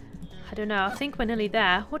think? I don't know. I think we're nearly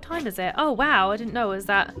there. What time is it? Oh, wow. I didn't know it was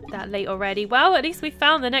that late already. Well, at least we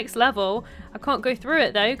found the next level. I can't go through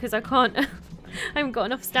it, though, because I can't... I haven't got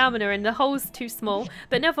enough stamina and the hole's too small.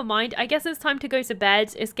 But never mind. I guess it's time to go to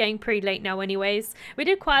bed. It's getting pretty late now anyways. We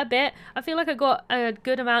did quite a bit. I feel like I got a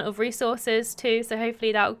good amount of resources, too, so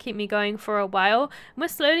hopefully that will keep me going for a while. We're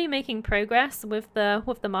slowly making progress with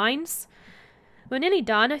the mines. We're nearly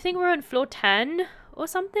done. I think we're on floor 10 or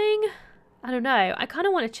something. I don't know. I kind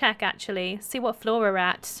of want to check, actually. See what floor we're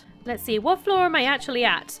at. Let's see. What floor am I actually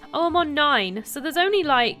at? Oh, I'm on 9. So there's only,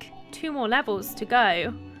 like, 2 more levels to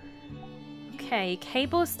go. Okay.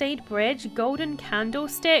 Cable-stayed bridge. Golden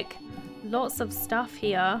candlestick. Lots of stuff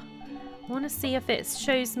here. I want to see if it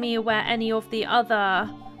shows me where any of the other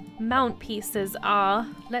mount pieces are.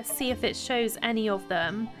 Let's see if it shows any of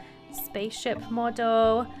them. Spaceship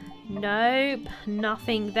model. Nope,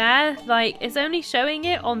 nothing there. Like, it's only showing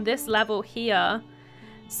it on this level here.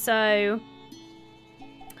 So,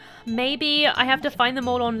 maybe I have to find them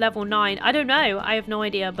all on level 9. I don't know. I have no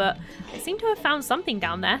idea, but I seem to have found something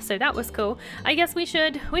down there, so that was cool. I guess we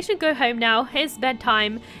should go home now. It's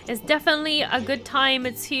bedtime. It's definitely a good time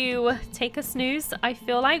to take a snooze, I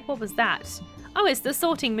feel like. What was that? Oh, it's the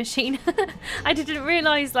sorting machine. I didn't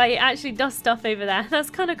realize like it actually does stuff over there. That's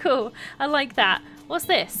kind of cool. I like that. What's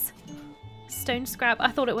this? Stone scrap.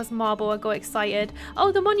 I thought it was marble. I got excited.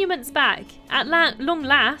 Oh, the monument's back. At long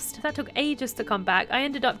last. That took ages to come back. I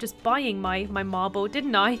ended up just buying my marble,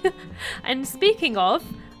 didn't I? And speaking of,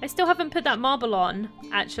 I still haven't put that marble on,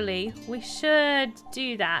 actually. We should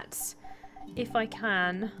do that if I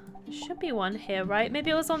can. There should be one here, right?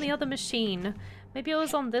 Maybe it was on the other machine. Maybe it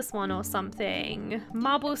was on this one or something.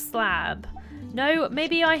 Marble slab. No,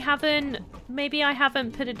 maybe I haven't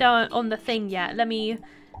put it down on the thing yet. Let me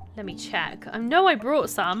check. I know I brought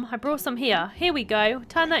some. I brought some here. Here we go.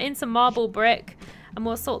 Turn that into marble brick. And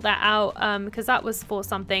we'll sort that out, because that was for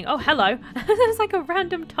something. Oh, hello. There's like a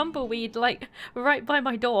random tumbleweed, like, right by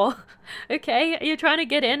my door. Okay, are you trying to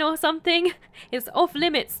get in or something? It's off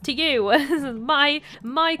limits to you. This is my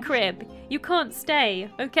crib. You can't stay,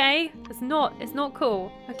 okay? It's not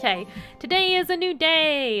cool. Okay, today is a new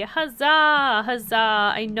day. Huzzah, huzzah.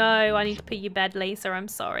 I know I need to put you bed later, I'm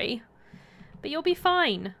sorry. But you'll be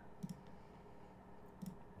fine.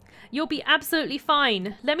 You'll be absolutely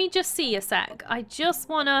fine. Let me just see a sec. I just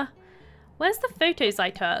wanna... Where's the photos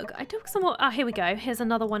I took? I took some more... Ah, here we go. Here's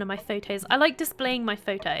another one of my photos. I like displaying my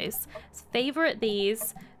photos. Let's favorite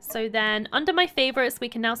these. So then under my favorites, we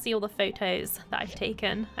can now see all the photos that I've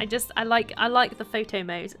taken. I like the photo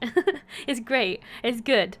mode. It's great. It's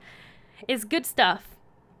good. It's good stuff.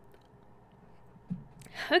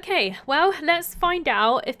 Okay, well, let's find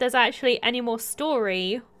out if there's actually any more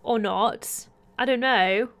story or not. I don't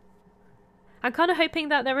know. I'm kind of hoping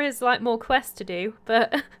that there is like more quests to do,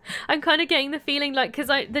 but I'm kind of getting the feeling like, because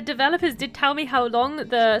the developers did tell me how long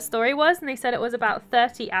the story was, and they said it was about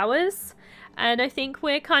 30 hours, and I think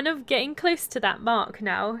we're kind of getting close to that mark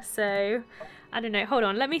now, so I don't know. Hold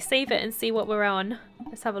on, let me save it and see what we're on.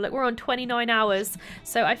 Let's have a look. We're on 29 hours,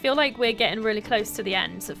 so I feel like we're getting really close to the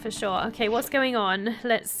end for sure. Okay, what's going on?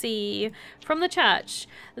 Let's see. From the church.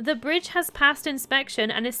 The bridge has passed inspection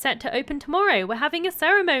and is set to open tomorrow. We're having a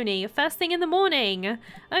ceremony first thing in the morning.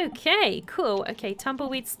 Okay, cool. Okay,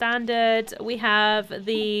 tumbleweed standard. We have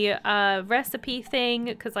the recipe thing,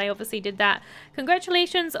 because I obviously did that.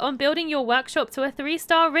 Congratulations on building your workshop to a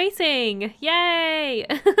 3-star rating. Yay!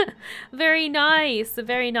 Very nice,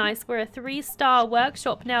 very nice. We're a 3-star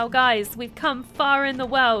workshop now, guys. We've come far in the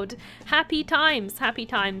world. Happy times, happy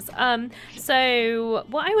times. So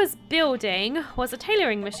what I was building was a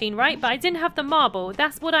tailoring machine, right? But I didn't have the marble.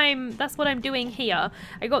 That's what I'm doing here.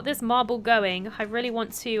 I got this marble going. I really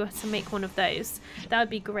want to make one of those. That would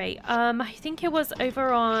be great. I think it was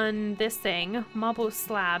over on this thing, marble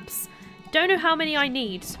slabs. Don't know how many I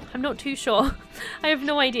need. I'm not too sure. I have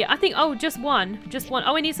no idea. I think, oh, just one.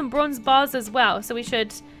 Oh, I need some bronze bars as well. So we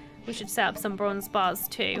should set up some bronze bars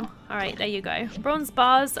too. All right, there you go. Bronze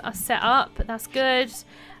bars are set up. That's good.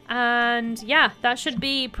 And yeah, that should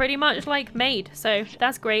be pretty much like made. So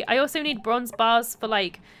that's great. I also need bronze bars for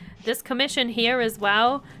like this commission here as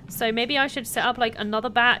well. So maybe I should set up like another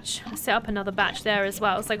batch. Set up another batch there as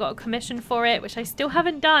well. So I got a commission for it, which I still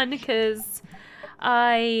haven't done because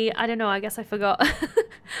I don't know, I guess I forgot.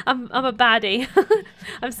 I'm a baddie.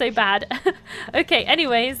 I'm so bad. Okay,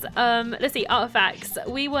 anyways, let's see, artifacts.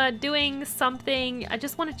 We were doing something. I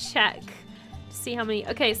just want to check to see how many.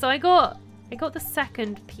 Okay, so I got the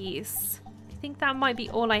second piece. I think that might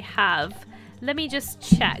be all I have. Let me just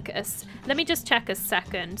check a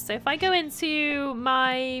second. So if I go into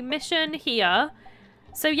my mission here,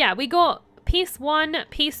 so yeah, we got piece 1,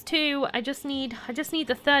 piece 2. I just need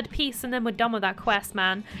the third piece, and then we're done with that quest,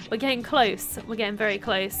 man. We're getting close. We're getting very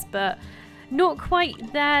close, but not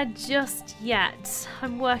quite there just yet.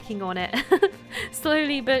 I'm working on it.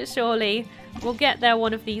 Slowly but surely. We'll get there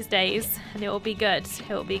one of these days, and it will be good.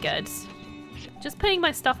 It will be good. Just putting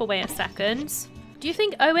my stuff away a second. Do you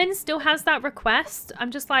think Owen still has that request?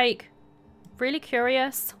 I'm just like really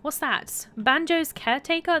curious. What's that? Banjo's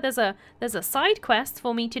caretaker? There's a side quest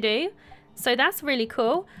for me to do. So that's really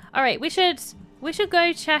cool. All right, we should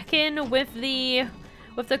go check in with the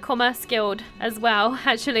Commerce Guild as well.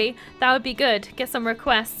 Actually, that would be good. Get some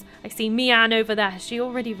requests. I see Mian over there. Has she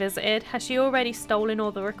already visited? Has she already stolen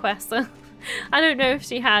all the requests? I don't know if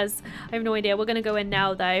she has. I have no idea. We're gonna go in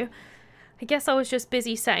now though. I guess I was just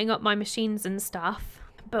busy setting up my machines and stuff.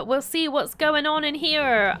 But we'll see what's going on in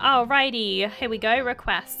here. Alrighty, here we go,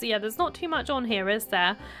 requests. Yeah, there's not too much on here, is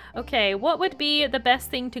there? Okay, what would be the best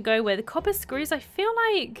thing to go with? Copper screws, I feel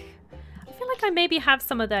like I maybe have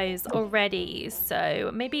some of those already.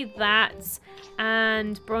 So maybe that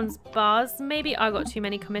and bronze bars. Maybe I got too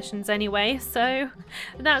many commissions anyway, so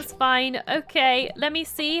that's fine. Okay, let me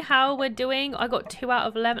see how we're doing. I got 2 out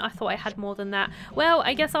of 11. I thought I had more than that. Well,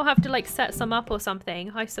 I guess I'll have to like set some up or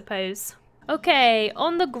something, I suppose. Okay,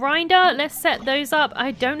 on the grinder, let's set those up.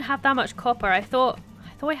 I don't have that much copper. I thought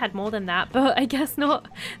thought I had more than that, but I guess not.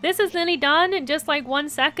 This is nearly done. In just like 1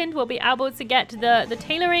 second, we'll be able to get the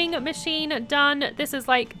tailoring machine done. This is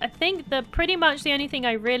like, I think pretty much the only thing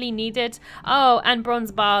I really needed. Oh, and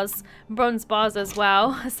bronze bars as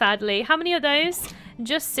well, sadly. How many of those?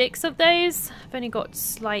 Just 6 of those. I've only got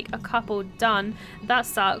like a couple done. That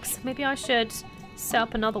sucks. Maybe I should set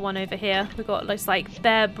up another one over here. We've got just like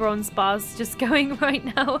bare bronze bars just going right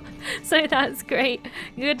now. So that's great.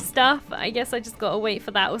 Good stuff. I guess I just gotta wait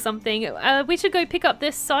for that or something. We should go pick up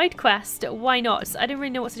this side quest. Why not? I don't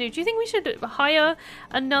really know what to do. Do you think we should hire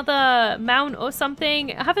another mount or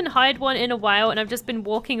something? I haven't hired one in a while and I've just been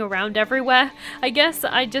walking around everywhere. I guess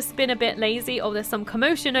I've just been a bit lazy. Oh, there's some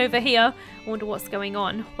commotion over here. I wonder what's going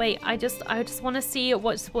on. Wait, I just want to see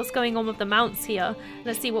what's going on with the mounts here.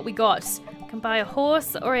 Let's see what we got. Can buy a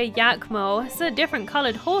horse or a yakmo. It's a different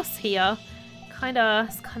colored horse here.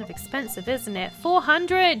 It's kind of expensive, isn't it?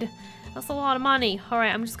 400. That's a lot of money. All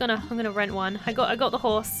right, I'm gonna rent one. I got the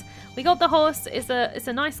horse. We got the horse. It's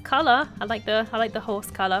a nice color. I like the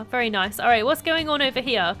horse color. Very nice. All right, what's going on over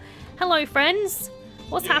here? Hello, friends.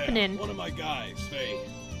 What's happening? One of my guys, Faye,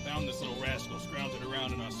 found this little rascal scrounging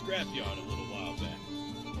around in our scrapyard a little while back.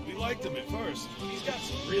 We liked him at first. He's got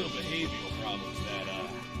some real behavioral problems that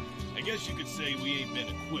I guess you could say we ain't been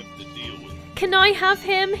equipped to deal with. Can I have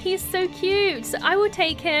him? He's so cute. I will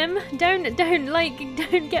take him. Don't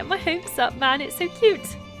get my hopes up, man. It's so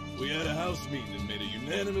cute. We had a house meeting and made a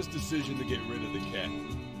unanimous decision to get rid of the cat.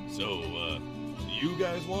 So, do you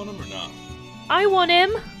guys want him or not? I want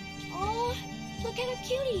him. Oh, look at how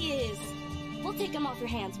cute he is. We'll take him off your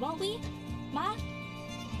hands, won't we? Ma?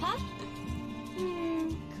 Pa?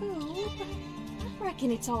 Cool. I reckon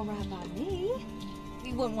it's all right by me.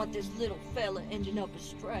 You wouldn't want this little fella ending up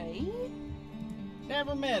astray.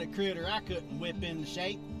 Never met a critter I couldn't whip into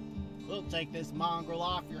shape. We'll take this mongrel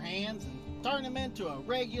off your hands and turn him into a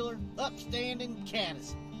regular, upstanding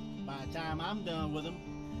caddis. By the time I'm done with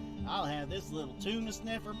him, I'll have this little tuna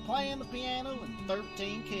sniffer playing the piano in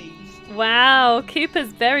 13 keys. Wow, Cooper's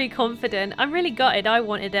very confident. I'm really gutted. I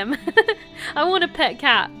wanted him. I want a pet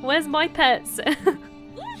cat. Where's my pets?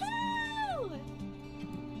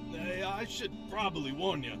 I should probably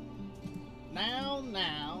warn you. Now,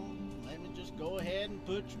 let me just go ahead and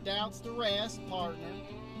put your doubts to rest, partner.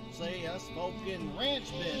 See, us folk in the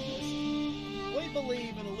ranch business, we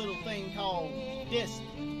believe in a little thing called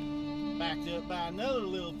discipline, backed up by another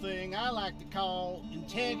little thing I like to call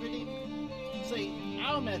integrity. See,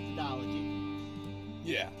 our methodology.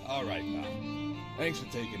 Yeah, all right, pal. Thanks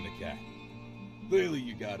for taking the cat. Clearly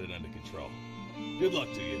you got it under control. Good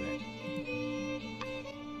luck to you then.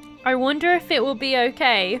 I wonder if it will be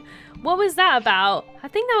okay. What was that about? I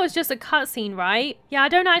think that was just a cutscene, right? Yeah,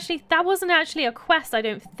 that wasn't actually a quest, I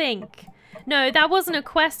don't think. No, that wasn't a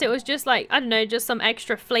quest. It was just like, I don't know, just some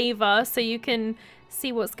extra flavor so you can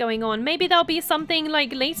see what's going on. Maybe there'll be something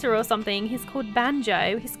like later or something. He's called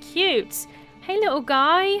Banjo. He's cute. Hey, little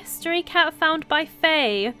guy. Stray cat found by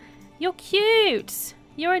Faye. You're cute.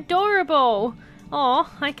 You're adorable.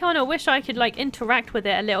 Oh, I kind of wish I could like interact with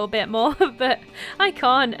it a little bit more, but I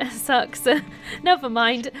can't. It sucks. Never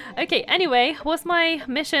mind. Okay, anyway, what's my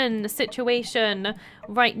mission situation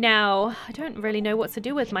right now? I don't really know what to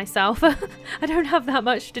do with myself. I don't have that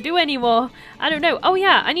much to do anymore. I don't know. Oh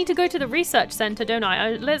yeah, I need to go to the research center, don't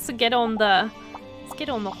I? Let's get on the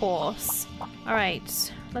horse. All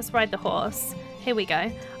right, let's ride the horse. Here we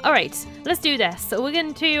go. All right, let's do this. So we're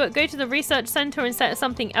going to go to the research center and set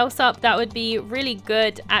something else up. That would be really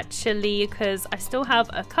good, actually, because I still have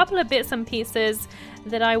a couple of bits and pieces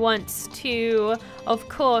that I want to, of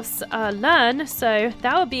course, learn. So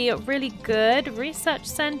that would be really good. Research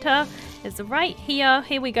center is right here.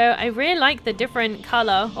 Here we go. I really like the different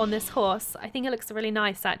color on this horse. I think it looks really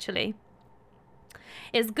nice, actually.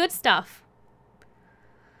 It's good stuff.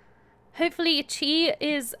 Hopefully Chi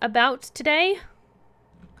is about today.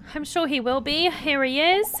 I'm sure he will be. Here he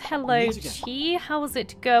is. Hello, Chi. How's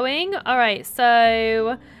it going? All right,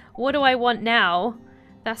 so what do I want now?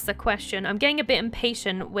 That's the question. I'm getting a bit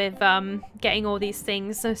impatient with getting all these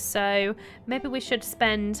things, so maybe we should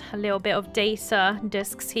spend a little bit of data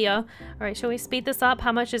disks here. All right, shall we speed this up?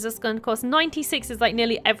 How much is this going to cost? 96 is like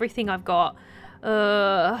nearly everything I've got.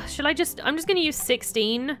 I'm just gonna use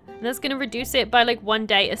 16, and that's gonna reduce it by like 1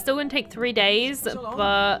 day. It's still gonna take 3 days,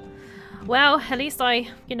 but Well, at least I,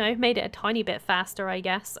 you know, made it a tiny bit faster, I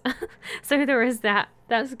guess. So there is that.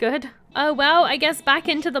 That's good. Oh, well, I guess back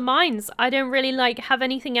into the mines. I don't really, like, have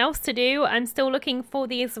anything else to do. I'm still looking for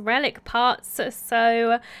these relic parts.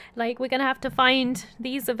 So, like, we're gonna have to find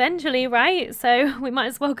these eventually, right? So we might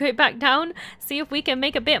as well go back down, see if we can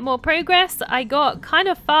make a bit more progress. I got kind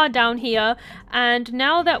of far down here. And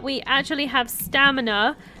now that we actually have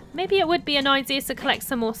stamina, maybe it would be an idea to collect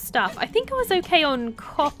some more stuff. I think I was okay on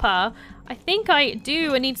copper. I think I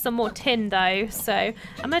do need some more tin though. So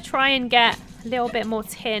I'm gonna try and get a little bit more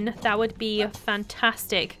tin. That would be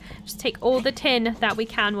fantastic. Just take all the tin that we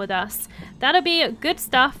can with us. That'll be good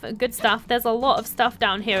stuff, good stuff. There's a lot of stuff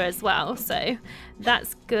down here as well. So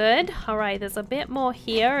that's good. All right, there's a bit more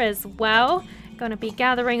here as well. Gonna be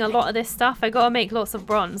gathering a lot of this stuff. I gotta make lots of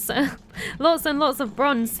bronze. Lots and lots of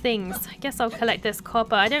bronze things. I guess I'll collect this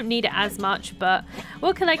copper. I don't need it as much, but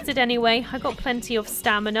we'll collect it anyway. I got plenty of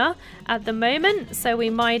stamina at the moment, so we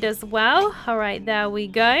might as well. All right, there we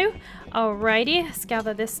go. Alrighty, let's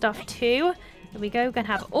gather this stuff too. There we go. We're gonna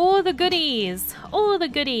have all the goodies. All the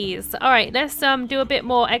goodies. All right, let's do a bit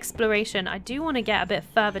more exploration. I do want to get a bit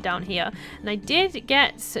further down here, and I did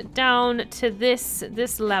get down to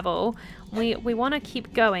this level. We want to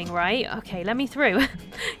keep going, right? Okay, let me through.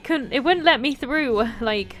 It wouldn't let me through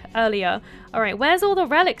like earlier. All right, where's all the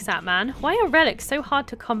relics at, man? Why are relics so hard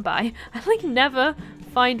to come by? I like never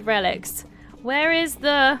find relics. Where's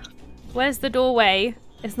the doorway?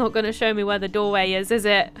 It's not going to show me where the doorway is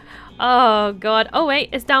it? Oh god. Oh wait,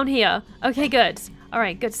 it's down here. Okay, good. All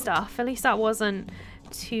right, good stuff. At least that wasn't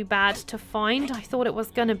too bad to find. I thought it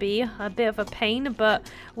was gonna be a bit of a pain,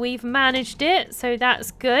 but we've managed it, so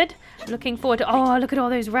that's good. Looking forward to— oh, look at all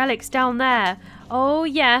those relics down there. Oh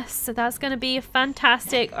yes, that's gonna be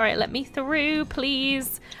fantastic. All right, let me through,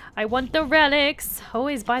 please. I want the relics.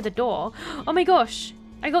 Always by the door. Oh my gosh,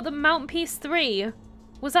 I got the Mountain Piece 3.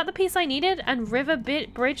 Was that the piece I needed? And river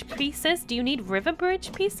bridge pieces? Do you need river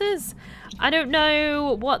bridge pieces? I don't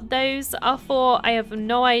know what those are for. I have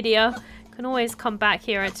no idea. Can always come back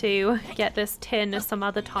here to get this tin some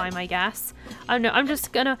other time, I guess. I don't know. I'm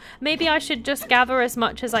just gonna— maybe I should just gather as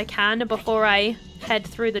much as I can before I head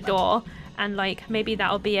through the door. And like, maybe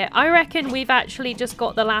that'll be it. I reckon we've actually just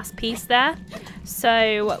got the last piece there.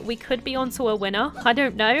 So we could be onto a winner. I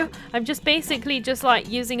don't know. I'm just basically just like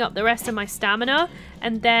using up the rest of my stamina.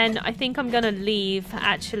 And then I think I'm gonna leave,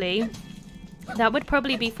 actually. That would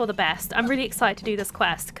probably be for the best. I'm really excited to do this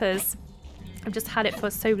quest because I've just had it for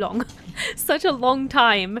so long. Such a long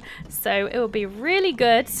time. So it will be really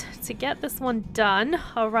good to get this one done.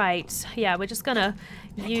 All right. Yeah, we're just gonna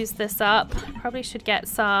use this up. Probably should get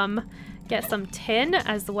some tin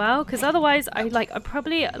as well, because otherwise I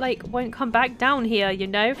probably like won't come back down here, you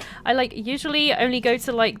know. I like usually only go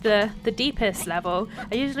to like the deepest level.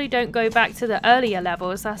 I usually don't go back to the earlier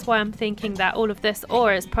levels. That's why I'm thinking that all of this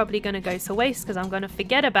ore is probably going to go to waste because I'm going to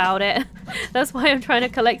forget about it. That's why I'm trying to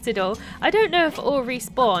collect it all. I don't know if ore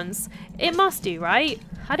respawns. It must do, right?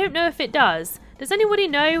 I don't know if it does. Does anybody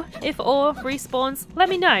know if ore respawns? Let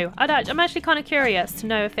me know. I'm actually kind of curious to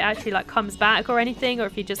know if it actually like comes back or anything, or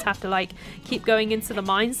if you just have to like keep going into the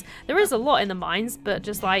mines. There is a lot in the mines, but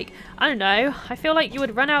just like, I don't know. I feel like you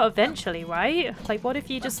would run out eventually, right? Like, what if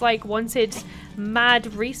you just like wanted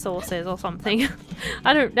mad resources or something?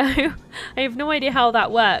 I don't know. I have no idea how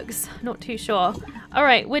that works. Not too sure. All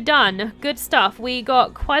right, we're done. Good stuff. We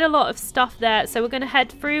got quite a lot of stuff there, so we're going to head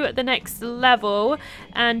through the next level,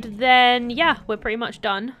 and then, yeah, we're pretty much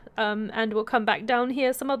done. And we'll come back down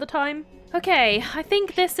here some other time. Okay, I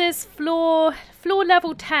think this is floor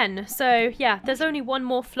level 10. So yeah, there's only one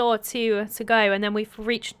more floor to go, and then we've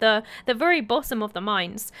reached the very bottom of the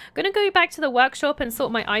mines. I'm gonna go back to the workshop and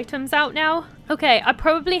sort my items out now. Okay, I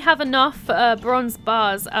probably have enough bronze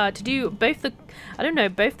bars to do both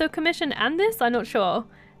the commission and this. I'm not sure.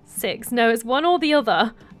 6. No, it's one or the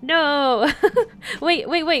other. No.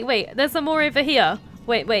 wait. There's some more over here.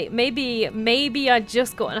 Wait, maybe I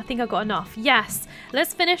just got— I think I got enough. Yes,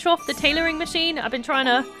 let's finish off the tailoring machine. I've been trying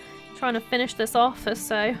to finish this off,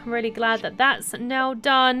 so I'm really glad that that's now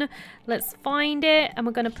done. Let's find it, and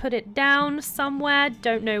we're going to put it down somewhere.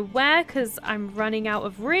 Don't know where, because I'm running out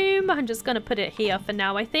of room. I'm just going to put it here for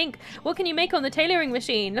now, I think. What can you make on the tailoring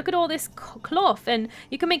machine? Look at all this cloth, and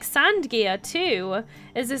you can make sand gear too.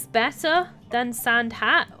 Is this better than sand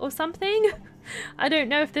hat or something? I don't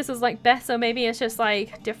know if this is like better. Maybe it's just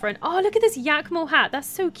like different. Oh, look at this Yakmul hat. That's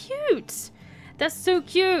so cute. That's so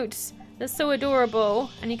cute. That's so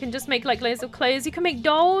adorable. And you can just make like loads of clothes. You can make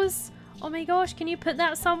dolls. Oh my gosh, can you put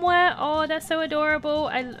that somewhere? Oh, that's so adorable.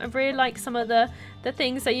 I really like some of the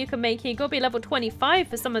things that you can make. You gotta be level 25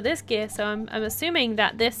 for some of this gear. So I'm assuming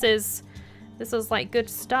that this is This is like good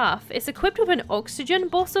stuff. It's equipped with an oxygen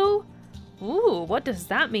bottle. Ooh, what does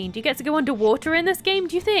that mean? Do you get to go underwater in this game,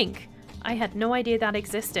 do you think? I had no idea that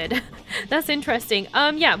existed. That's interesting.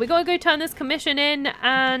 Yeah, we gotta go turn this commission in,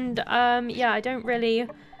 and yeah, I don't really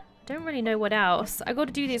know what else. I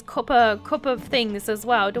gotta do these copper things as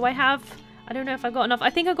well. Do I have? I don't know if I got enough.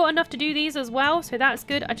 I think I got enough to do these as well, so that's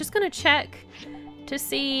good. I'm just gonna check to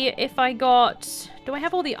see if I got. Do I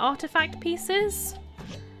have all the artifact pieces?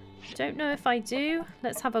 Don't know if I do.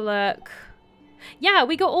 Let's have a look. Yeah,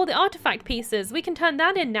 we got all the artifact pieces. We can turn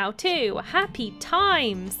that in now too. Happy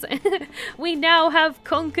times. We now have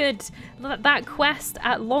conquered that quest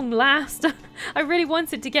at long last. I really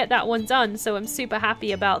wanted to get that one done, so I'm super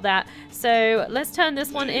happy about that. So let's turn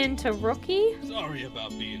this one into Rookie. Sorry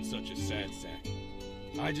about being such a sad sack.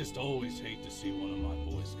 I just always hate to see one of my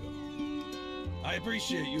boys go. I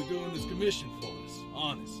appreciate you doing this commission for us,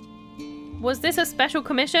 honest. Was this a special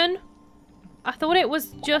commission? I thought it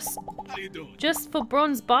was just for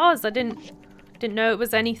bronze bars. I didn't know it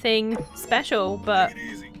was anything special, but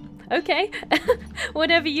okay.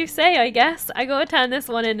 Whatever you say, I guess. I gotta turn this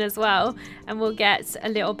one in as well, and we'll get a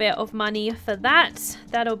little bit of money for that.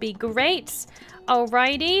 That'll be great.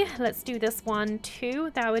 Alrighty, let's do this one too.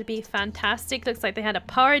 That would be fantastic. Looks like they had a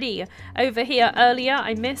party over here earlier.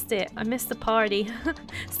 I missed it. I missed the party.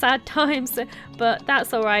 Sad times, but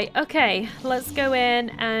that's alright. Okay, let's go in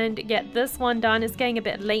and get this one done. It's getting a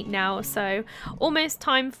bit late now, so almost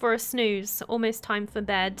time for a snooze. Almost time for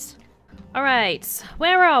bed. Alright,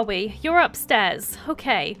 where are we? You're upstairs.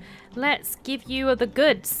 Okay, let's give you the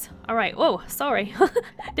goods. Alright, oh, sorry.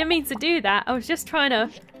 Didn't mean to do that. I was just trying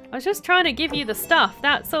to give you the stuff,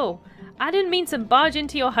 that's all. I didn't mean to barge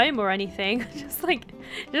into your home or anything.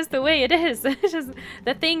 just the way it is. Just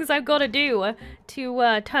the things I've got to do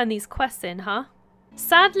to turn these quests in, huh?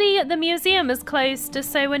 Sadly, the museum is closed,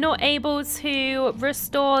 so we're not able to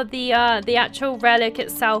restore the actual relic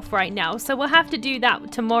itself right now. So we'll have to do that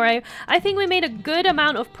tomorrow. I think we made a good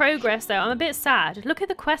amount of progress, though. I'm a bit sad. Look at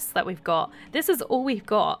the quests that we've got. This is all we've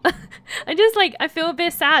got. I feel a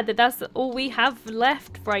bit sad that that's all we have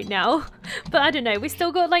left right now. But I don't know. We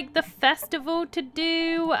still got like the festival to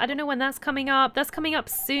do. I don't know when that's coming up. That's coming up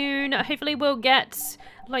soon. Hopefully we'll get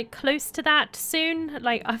like close to that soon.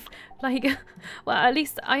 Well, at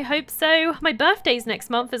least I hope so. My birthday's next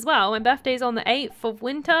month as well. My birthday's on the 8th of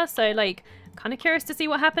winter, so like kind of curious to see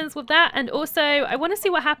what happens with that. And also I want to see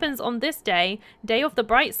what happens on this day of the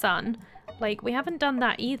bright sun. Like, we haven't done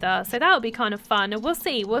that either, so that would be kind of fun. We'll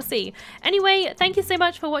see, we'll see. Anyway, thank you so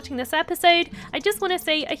much for watching this episode. I just want to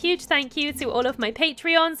say a huge thank you to all of my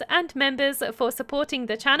Patreons and members for supporting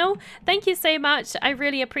the channel. Thank you so much. I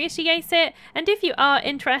really appreciate it. And if you are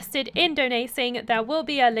interested in donating, there will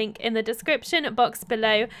be a link in the description box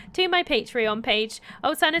below to my Patreon page.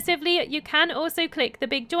 Alternatively, you can also click the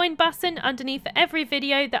big join button underneath every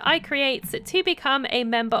video that I create to become a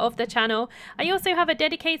member of the channel. I also have a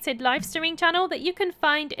dedicated live streaming channel that you can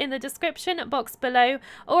find in the description box below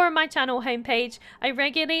or on my channel homepage. I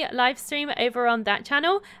regularly live stream over on that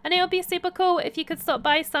channel, and it would be super cool if you could stop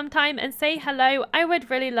by sometime and say hello. I would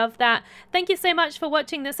really love that. Thank you so much for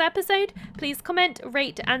watching this episode. Please comment,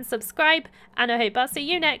 rate and subscribe, and I hope I'll see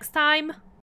you next time.